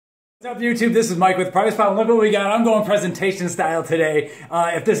What's up YouTube, this is Mike with PricePlow. Look what we got. I'm going presentation style today.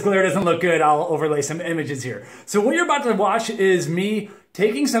 If this glare doesn't look good, I'll overlay some images here. So what you're about to watch is me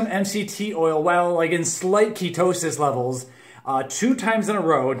taking some MCT oil while like in slight ketosis levels 2 times in a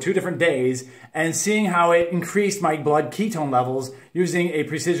row, 2 different days, and seeing how it increased my blood ketone levels using a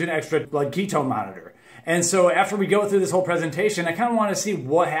precision extra blood ketone monitor. And so after we go through this whole presentation, I kind of want to see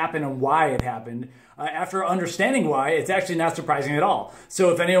what happened and why it happened. After understanding why, it's actually not surprising at all.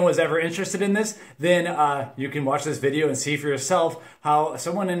 So if anyone was ever interested in this, then you can watch this video and see for yourself how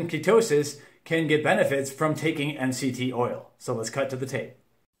someone in ketosis can get benefits from taking MCT oil. So let's cut to the tape.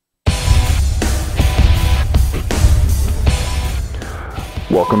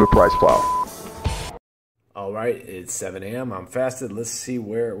 Welcome to PricePlow. All right, it's 7 a.m. I'm fasted. Let's see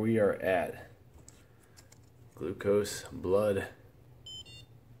where we are at. Glucose, blood.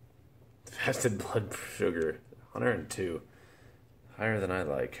 Fasted blood sugar, 102. Higher than I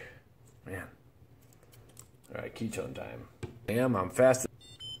like. Man. Alright, ketone time. I'm fasted.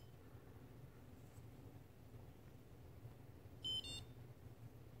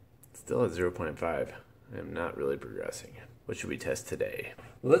 Still at 0.5. I am not really progressing. What should we test today?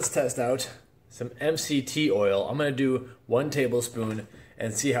 Let's test out some MCT oil. I'm going to do 1 tablespoon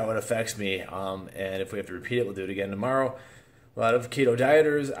and see how it affects me. And if we have to repeat it, we'll do it again tomorrow. A lot of keto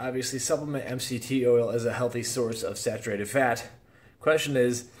dieters obviously supplement MCT oil as a healthy source of saturated fat. Question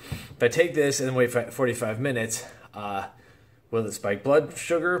is, if I take this and wait 45 minutes, will it spike blood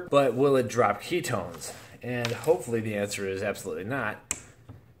sugar, but will it drop ketones? And hopefully the answer is absolutely not.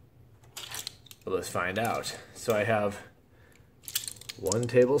 But let's find out. So I have 1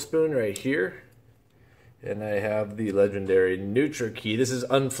 tablespoon right here. And I have the legendary NutriKey. This is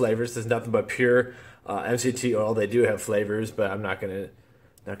unflavored. This is nothing but pure MCT oil. They do have flavors, but I'm not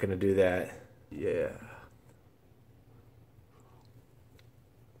gonna do that. Yeah.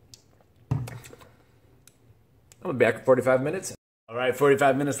 I'm back in 45 minutes. All right,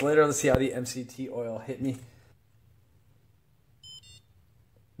 45 minutes later. Let's see how the MCT oil hit me.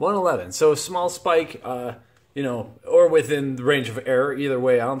 111. So a small spike, you know, or within the range of error. Either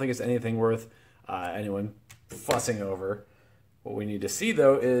way, I don't think it's anything worth anyone fussing over. What we need to see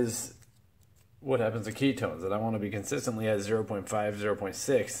though is what happens to ketones, and I want to be consistently at 0.5,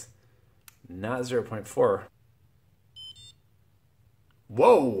 0.6, not 0.4.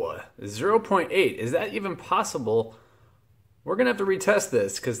 Whoa, 0.8. Is that even possible? We're gonna have to retest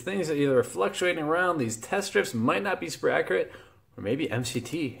this because things are either fluctuating around. These test strips might not be super accurate, or maybe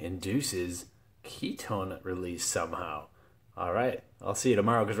MCT induces ketone release somehow. All right, I'll see you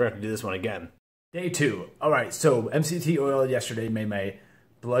tomorrow because we're gonna have to do this one again. Day 2. All right, so MCT oil yesterday made my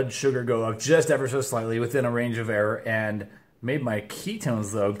blood sugar go up just ever so slightly within a range of error, and made my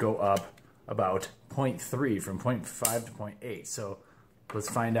ketones though go up about 0.3 from 0.5 to 0.8. So let's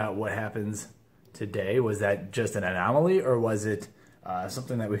find out what happens today. Was that just an anomaly, or was it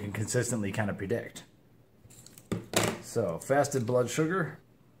something that we can consistently kind of predict? So fasted blood sugar,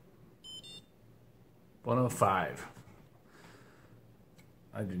 105.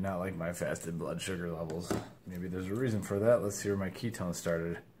 I do not like my fasted blood sugar levels. Maybe there's a reason for that. Let's see where my ketones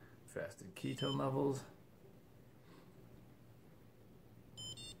started. Fasted ketone levels.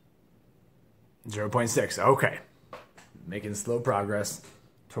 0.6. Okay. Making slow progress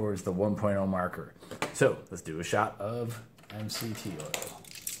towards the 1.0 marker. So let's do a shot of MCT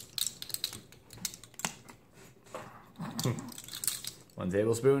oil. 1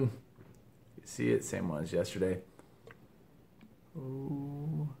 tablespoon. You see it, same one as yesterday.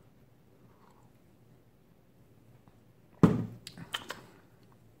 Ooh.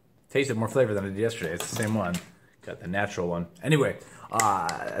 Tasted more flavor than I did yesterday. It's the same one. Got the natural one. Anyway,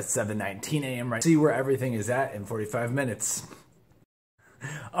 it's 7:19 a.m. right? See where everything is at in 45 minutes.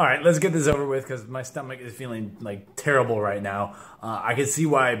 All right, let's get this over with because my stomach is feeling like terrible right now. I can see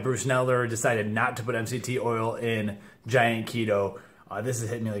why Bruce Neller decided not to put MCT oil in Giant Keto. This has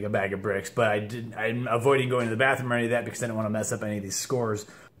hit me like a bag of bricks, but I'm avoiding going to the bathroom or any of that because I don't want to mess up any of these scores.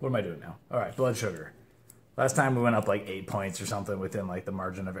 What am I doing now? All right, blood sugar. Last time we went up like 8 points or something within like the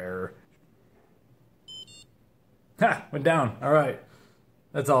margin of error. Ha, went down. All right.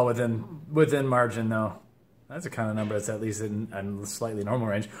 That's all within margin though. That's a kind of number that's at least in slightly normal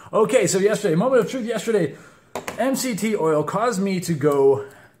range. Okay, so yesterday, moment of truth yesterday, MCT oil caused me to go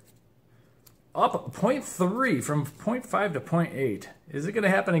up 0.3 from 0.5 to 0.8. Is it going to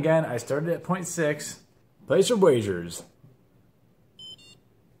happen again? I started at 0.6. Place your wagers.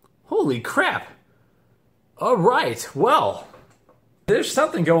 Holy crap. All right, well, there's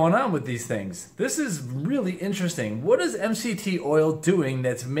something going on with these things. This is really interesting. What is MCT oil doing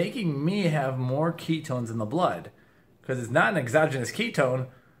that's making me have more ketones in the blood? Because it's not an exogenous ketone.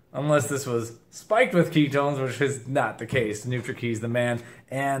 unless this was spiked with ketones, which is not the case. NutriKey's the man,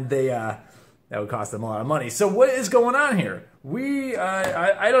 and that would cost them a lot of money. So what is going on here?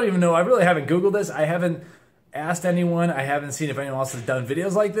 I don't even know. I really haven't Googled this. I haven't asked anyone. I haven't seen if anyone else has done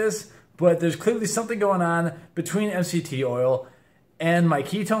videos like this, but there's clearly something going on between MCT oil and my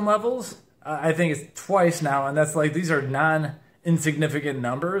ketone levels. I think it's twice now, and that's like, these are non-insignificant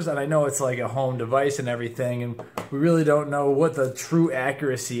numbers, and I know it's like a home device and everything, and we really don't know what the true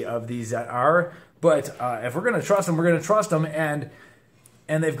accuracy of these are, but if we're going to trust them, we're going to trust them, and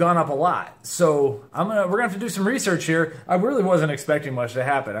they've gone up a lot. So we're gonna have to do some research here. I really wasn't expecting much to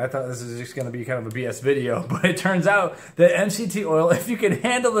happen. I thought this was just gonna be kind of a BS video, but it turns out that MCT oil, if you can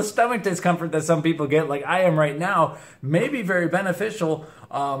handle the stomach discomfort that some people get, like I am right now, may be very beneficial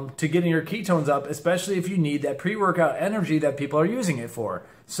to getting your ketones up, especially if you need that pre-workout energy that people are using it for.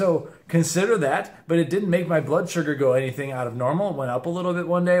 So consider that, but it didn't make my blood sugar go anything out of normal. It went up a little bit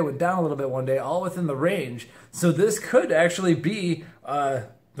one day, went down a little bit one day, all within the range. So this could actually be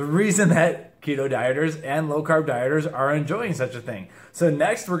the reason that keto dieters and low carb dieters are enjoying such a thing. So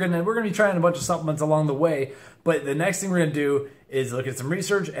next we're gonna be trying a bunch of supplements along the way, but the next thing we're gonna do is look at some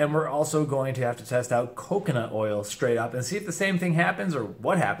research, and we're also going to have to test out coconut oil straight up and see if the same thing happens or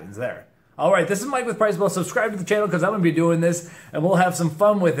what happens there. All right, this is Mike with PricePlow. Subscribe to the channel because I'm going to be doing this, and we'll have some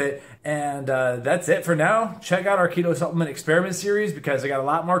fun with it. And that's it for now. Check out our keto supplement experiment series because I got a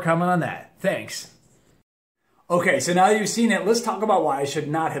lot more coming on that. Thanks. Okay, so now that you've seen it, let's talk about why I should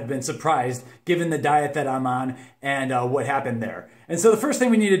not have been surprised given the diet that I'm on and what happened there. And so the first thing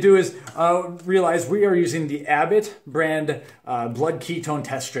we need to do is realize we are using the Abbott brand blood ketone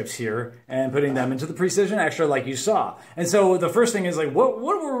test strips here and putting them into the Precision Extra like you saw. And so the first thing is like, what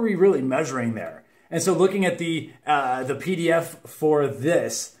were we really measuring there? And so looking at the PDF for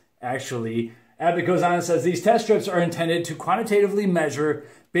this, actually, Abbott goes on and says these test strips are intended to quantitatively measure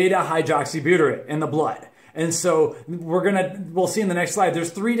beta-hydroxybutyrate in the blood. And so we'll see in the next slide,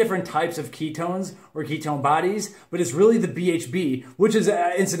 there's 3 different types of ketones or ketone bodies, but it's really the BHB, which is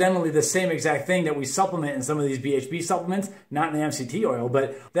incidentally the same exact thing that we supplement in some of these BHB supplements, not in the MCT oil,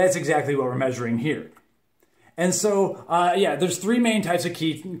 but that's exactly what we're measuring here. And so, yeah, there's 3 main types of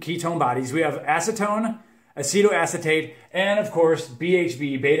ketone bodies. We have acetone, acetoacetate, and of course,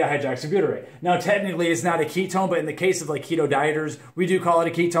 BHB, beta-hydroxybutyrate. Now, technically, it's not a ketone, but in the case of like keto dieters, we do call it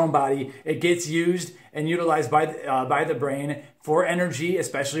a ketone body. It gets used and utilized by the brain for energy,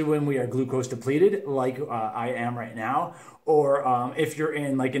 especially when we are glucose depleted, like I am right now, or if you're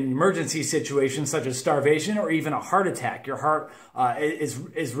in like an emergency situation such as starvation or even a heart attack. Your heart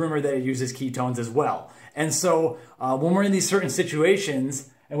is rumored that it uses ketones as well. And so when we're in these certain situations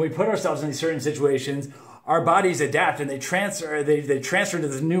and we put ourselves in these certain situations, our bodies adapt and they transfer to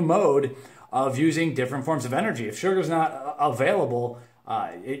this new mode of using different forms of energy. If sugar's not available,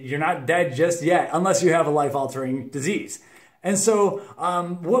 you're not dead just yet, unless you have a life-altering disease. And so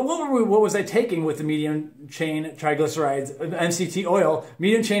what was I taking with the medium chain triglycerides, MCT oil,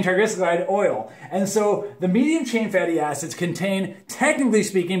 medium chain triglyceride oil? And so the medium chain fatty acids contain, technically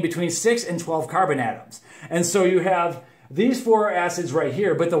speaking, between 6 and 12 carbon atoms. And so you have these 4 acids right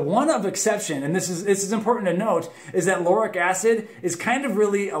here, but the one of exception, and this is important to note, is that lauric acid is kind of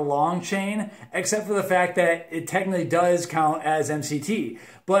really a long chain, except for the fact that it technically does count as MCT,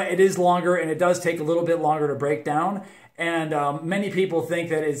 but it is longer and it does take a little bit longer to break down. And many people think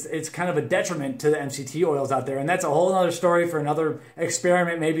that it's kind of a detriment to the MCT oils out there, and that's a whole other story for another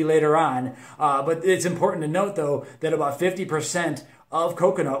experiment maybe later on. But it's important to note, though, that about 50% of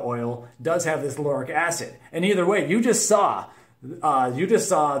coconut oil does have this lauric acid. And either way, you just saw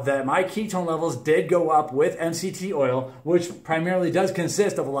that my ketone levels did go up with MCT oil, which primarily does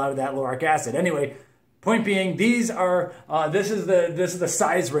consist of a lot of that lauric acid. Anyway, point being, these are this is the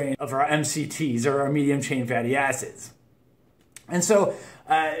size range of our MCTs, or our medium chain fatty acids. And so,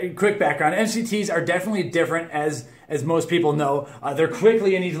 quick background, MCTs are definitely different, as most people know. They're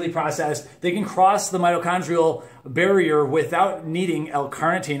quickly and easily processed. They can cross the mitochondrial barrier without needing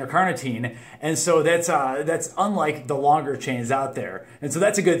L-carnitine or carnitine. And so that's unlike the longer chains out there. And so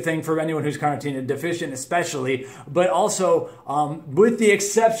that's a good thing for anyone who's carnitine deficient especially. But also, with the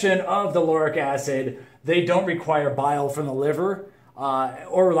exception of the lauric acid, they don't require bile from the liver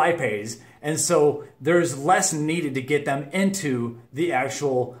or lipase. And so there's less needed to get them into the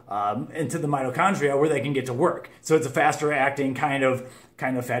actual, into the mitochondria where they can get to work. So it's a faster acting kind of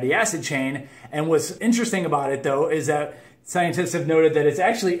fatty acid chain. And what's interesting about it, though, is that scientists have noted that it's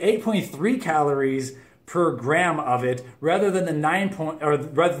actually 8.3 calories per gram of it, rather than the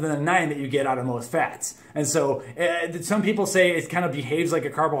 9 that you get out of most fats. And so some people say it kind of behaves like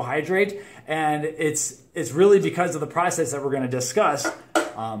a carbohydrate, and it's really because of the process that we're going to discuss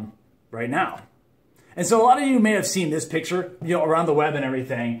right now. And so a lot of you may have seen this picture, around the web and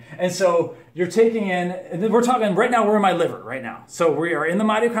everything. And so you're taking in, and we're talking right now, we're in my liver right now. So we are in the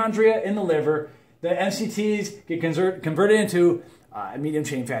mitochondria in the liver. The MCTs get converted into medium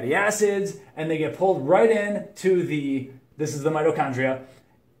chain fatty acids, and they get pulled right into this is the mitochondria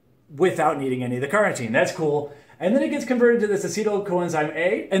without needing any of the carnitine. That's cool. And then it gets converted to this acetyl coenzyme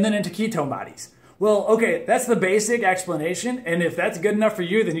A and then into ketone bodies. Well, okay, that's the basic explanation, and if that's good enough for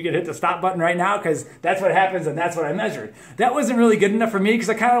you, then you can hit the stop button right now, because that's what happens and that's what I measured. That wasn't really good enough for me because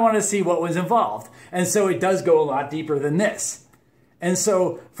I kind of wanted to see what was involved. And so it does go a lot deeper than this. And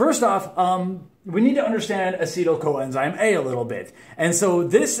so first off, we need to understand acetyl coenzyme A a little bit. And so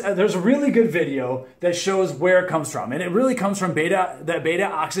there's a really good video that shows where it comes from. And it really comes from the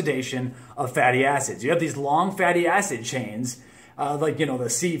beta-oxidation of fatty acids. You have these long fatty acid chains, like, the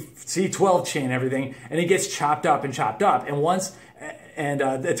C12 chain and everything, and it gets chopped up and chopped up. And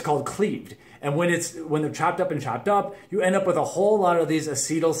it's called cleaved. And when they're chopped up, you end up with a whole lot of these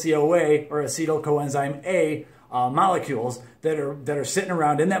acetyl-CoA or acetyl coenzyme A molecules that are sitting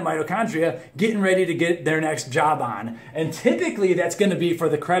around in that mitochondria getting ready to get their next job on. And typically that's going to be for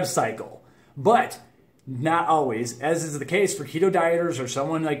the Krebs cycle. But not always, as is the case for keto dieters or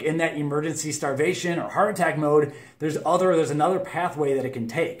someone like in that emergency starvation or heart attack mode. There's another pathway that it can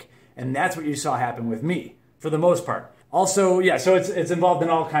take. And that's what you saw happen with me for the most part. Also, yeah, so it's involved in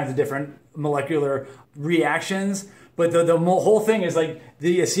all kinds of different molecular reactions. But the whole thing is like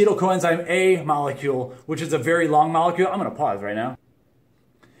the acetyl coenzyme A molecule, which is a very long molecule. I'm going to pause right now.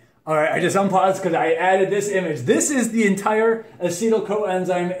 All right, I just unpaused because I added this image. This is the entire acetyl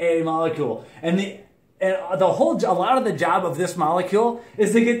coenzyme A molecule. And a lot of the job of this molecule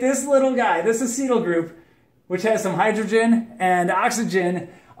is to get this little guy, this acetyl group, which has some hydrogen and oxygen,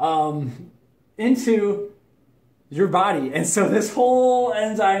 into your body. And so this whole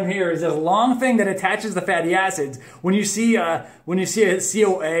enzyme here is this long thing that attaches the fatty acids. When you see a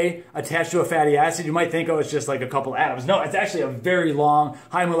CoA attached to a fatty acid, you might think, oh, it's just like a couple atoms. No, it's actually a very long,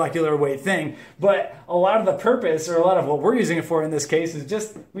 high molecular weight thing. But a lot of the purpose, or a lot of what we're using it for in this case, is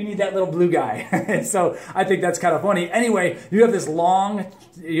just we need that little blue guy. And so I think that's kind of funny. Anyway, you have this long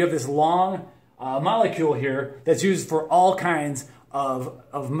molecule here that's used for all kinds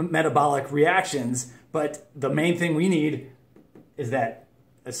of metabolic reactions. But the main thing we need is that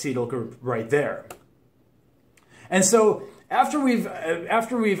acetyl group right there. And so after we've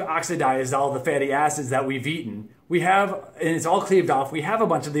oxidized all the fatty acids that we've eaten, and it's all cleaved off, we have a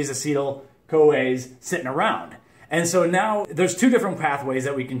bunch of these acetyl-CoAs sitting around. And so now there's two different pathways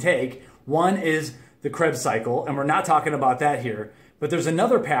that we can take. One is the Krebs cycle, and we're not talking about that here. But there's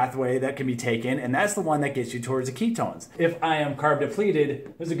another pathway that can be taken, and that's the one that gets you towards the ketones. If I am carb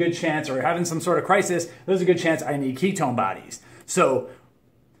depleted, there's a good chance, or having some sort of crisis, there's a good chance I need ketone bodies. So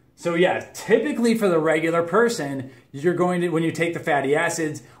yeah, typically for the regular person, when you take the fatty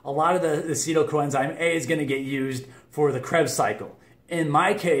acids, a lot of the acetyl coenzyme A is going to get used for the Krebs cycle. In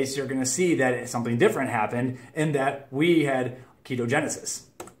my case, you're going to see that something different happened in that we had ketogenesis.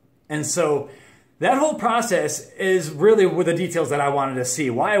 And so that whole process is really with the details that I wanted to see.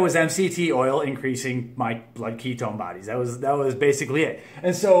 Why was MCT oil increasing my blood ketone bodies? That was basically it.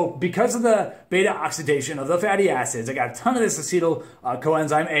 And so because of the beta oxidation of the fatty acids, I got a ton of this acetyl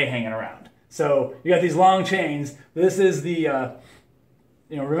coenzyme A hanging around. So you got these long chains. This is the,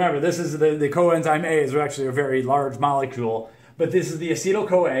 remember, this is the coenzyme A is actually a very large molecule, but this is the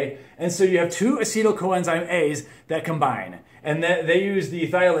acetyl-CoA. And so you have two acetyl coenzyme A's that combine. And they use the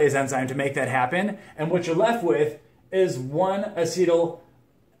thiolase enzyme to make that happen. And what you're left with is one acetyl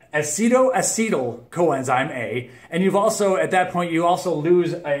coenzyme A. And you've also, at that point, you also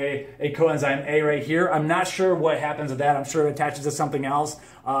lose a coenzyme A right here. I'm not sure what happens with that. I'm sure it attaches to something else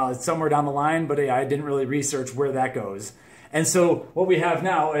somewhere down the line, but I didn't really research where that goes. And so what we have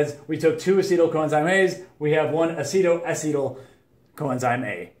now is we took two acetyl coenzyme A's. We have one acetyl coenzyme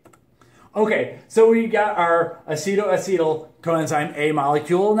A. Okay, so we got our acetyl coenzyme A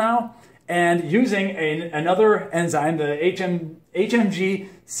molecule now, and using another enzyme, the HMG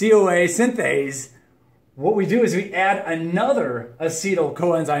CoA synthase, what we do is we add another acetyl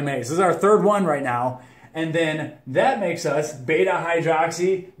coenzyme A. So this is our third one right now, and then that makes us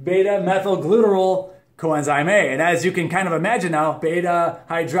beta-hydroxy, beta-methylglutarol coenzyme A. And as you can kind of imagine now,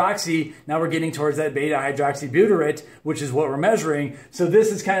 beta-hydroxy, now we're getting towards that beta-hydroxybutyrate, which is what we're measuring. So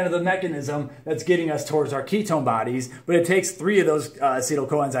this is kind of the mechanism that's getting us towards our ketone bodies, but it takes three of those acetyl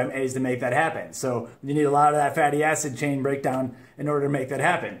coenzyme A's to make that happen. So you need a lot of that fatty acid chain breakdown in order to make that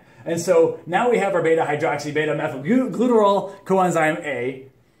happen. And so now we have our beta-hydroxy, beta-methylglutarol coenzyme A.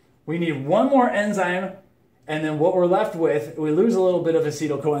 We need one more enzyme And then what we're left with, we lose a little bit of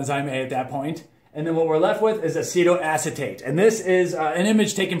acetyl coenzyme A at that point. And then what we're left with is acetoacetate. And this is an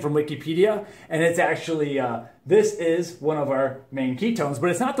image taken from Wikipedia. And it's actually, this is one of our main ketones, but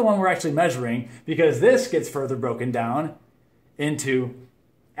it's not the one we're actually measuring, because this gets further broken down into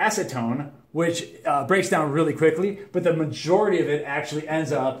acetone, which breaks down really quickly. But the majority of it actually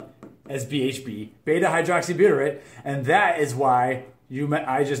ends up as BHB, beta-hydroxybutyrate. And that is why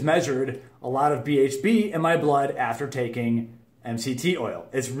I just measured a lot of BHB in my blood after taking MCT oil.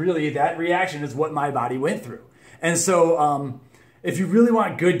 It's really, that reaction is what my body went through. And so if you really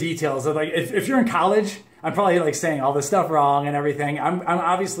want good details, like if you're in college, I'm probably like saying all this stuff wrong and everything. I'm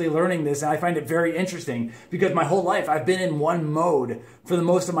obviously learning this, and I find it very interesting because my whole life I've been in one mode for the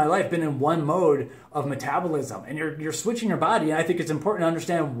most of my life, been in one mode of metabolism, and you're switching your body. And I think it's important to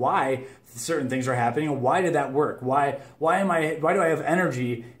understand why certain things are happening and why did that work? Why do I have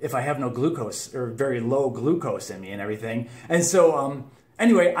energy if I have no glucose or very low glucose in me and everything? And so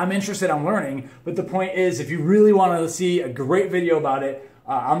anyway, I'm interested in learning, but the point is, if you really want to see a great video about it,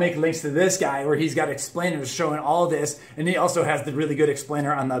 I'll make links to this guy where he's got explainers showing all this, and he also has the really good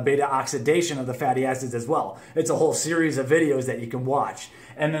explainer on the beta-oxidation of the fatty acids as well. It's a whole series of videos that you can watch.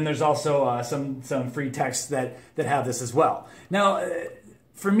 And then there's also some free texts that have this as well. Now,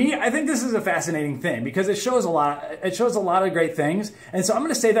 for me, I think this is a fascinating thing because it shows a lot of great things. And so I'm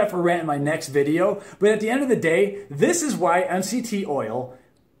going to save that for rant in my next video. But at the end of the day, this is why MCT oil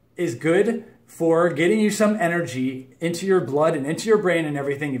is good for getting you some energy into your blood and into your brain and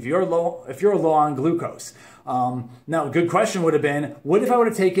everything if you're low on glucose. Now, a good question would have been, what if I would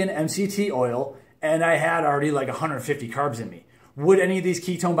have taken MCT oil and I had already like 150 carbs in me? Would any of these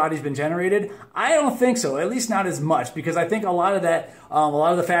ketone bodies been generated? I don't think so, at least not as much, because I think a lot of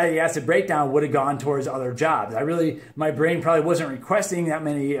the fatty acid breakdown would have gone towards other jobs. My brain probably wasn't requesting that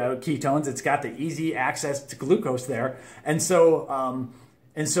many ketones. It's got the easy access to glucose there. And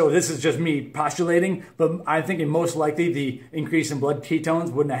so this is just me postulating, but I'm thinking most likely the increase in blood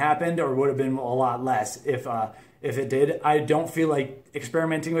ketones wouldn't have happened, or would have been a lot less if it did. I don't feel like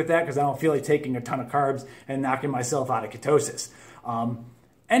experimenting with that because I don't feel like taking a ton of carbs and knocking myself out of ketosis.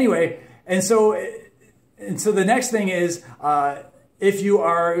 Anyway, and so the next thing is, if you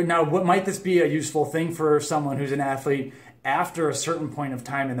are, now what might this be a useful thing for someone who's an athlete after a certain point of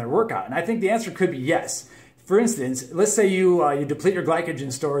time in their workout? And I think the answer could be yes. For instance, let's say you deplete your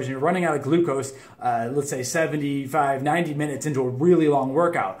glycogen stores and you're running out of glucose, let's say 75, 90 minutes into a really long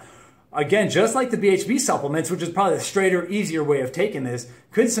workout. Again, just like the BHB supplements, which is probably the straighter, easier way of taking this,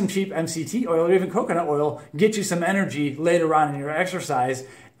 could some cheap MCT oil or even coconut oil get you some energy later on in your exercise?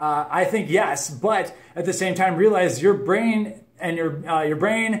 I think yes, but at the same time, realize your brain and your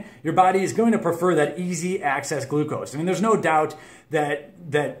body is going to prefer that easy access glucose. I mean, there's no doubt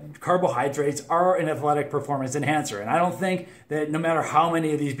that carbohydrates are an athletic performance enhancer. And I don't think that no matter how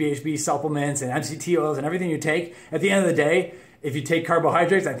many of these BHB supplements and MCT oils and everything you take, at the end of the day, if you take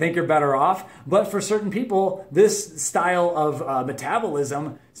carbohydrates, I think you're better off. But for certain people, this style of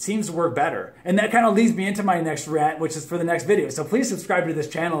metabolism seems to work better. And that kind of leads me into my next rant, which is for the next video. So please subscribe to this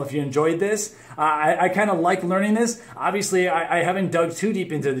channel if you enjoyed this. I kind of like learning this. Obviously, I haven't dug too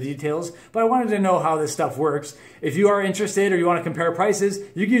deep into the details, but I wanted to know how this stuff works. If you are interested or you want to compare prices,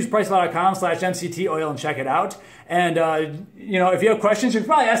 you can use PricePlow.com/MCT oil and check it out. And, if you have questions, you can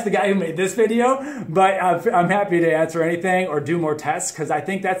probably ask the guy who made this video, but I'm happy to answer anything or do more tests, because I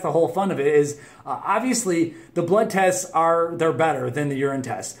think that's the whole fun of it is, obviously, the blood tests they're better than the urine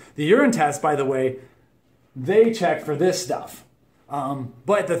tests. The urine tests, by the way, they check for this stuff.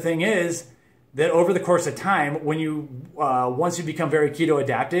 But the thing is that over the course of time, when once you become very keto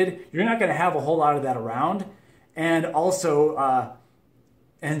adapted, you're not going to have a whole lot of that around. And also,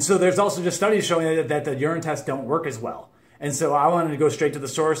 and so there's also just studies showing that the urine tests don't work as well. And so I wanted to go straight to the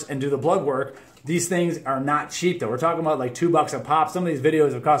source and do the blood work. These things are not cheap though. We're talking about like $2 a pop. Some of these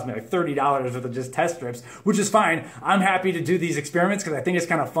videos have cost me like $30 worth of just test strips, which is fine. I'm happy to do these experiments because I think it's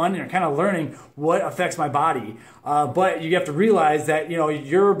kind of fun and you're kind of learning what affects my body. But you have to realize that,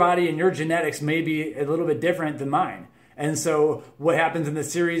 your body and your genetics may be a little bit different than mine. And so what happens in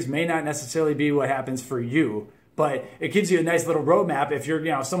this series may not necessarily be what happens for you. But it gives you a nice little roadmap if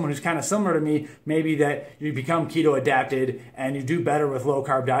you're someone who's kind of similar to me, maybe that you become keto adapted and you do better with low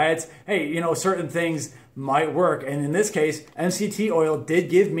carb diets. Hey, certain things might work. And in this case, MCT oil did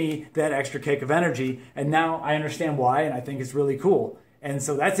give me that extra kick of energy. And now I understand why, and I think it's really cool. And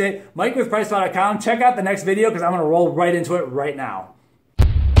so that's it. Mike with PricePlow.com. Check out the next video because I'm going to roll right into it right now.